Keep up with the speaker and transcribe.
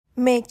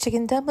Make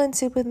chicken dumpling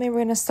soup with me. We're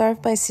going to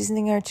start by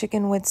seasoning our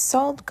chicken with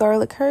salt,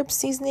 garlic, herb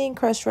seasoning,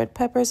 crushed red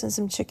peppers, and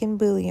some chicken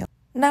bouillon.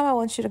 Now I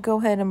want you to go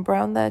ahead and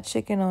brown that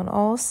chicken on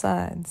all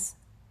sides.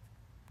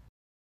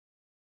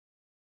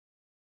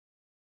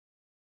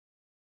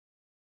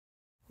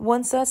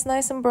 Once that's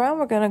nice and brown,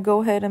 we're going to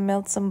go ahead and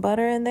melt some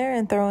butter in there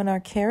and throw in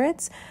our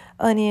carrots,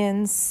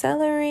 onions,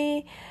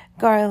 celery,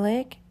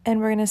 garlic,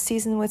 and we're going to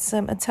season with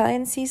some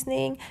Italian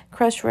seasoning,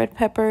 crushed red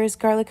peppers,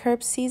 garlic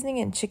herb seasoning,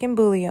 and chicken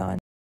bouillon.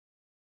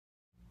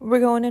 We're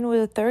going in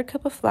with a 1/3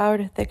 cup of flour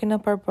to thicken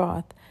up our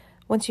broth.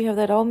 Once you have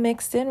that all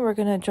mixed in, we're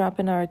going to drop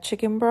in our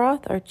chicken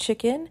broth, our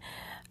chicken,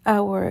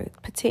 our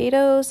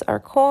potatoes, our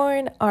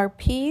corn, our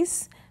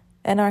peas,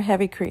 and our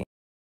heavy cream.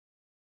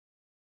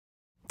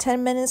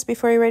 10 minutes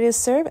before you're ready to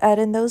serve, add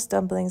in those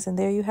dumplings, and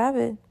there you have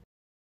it.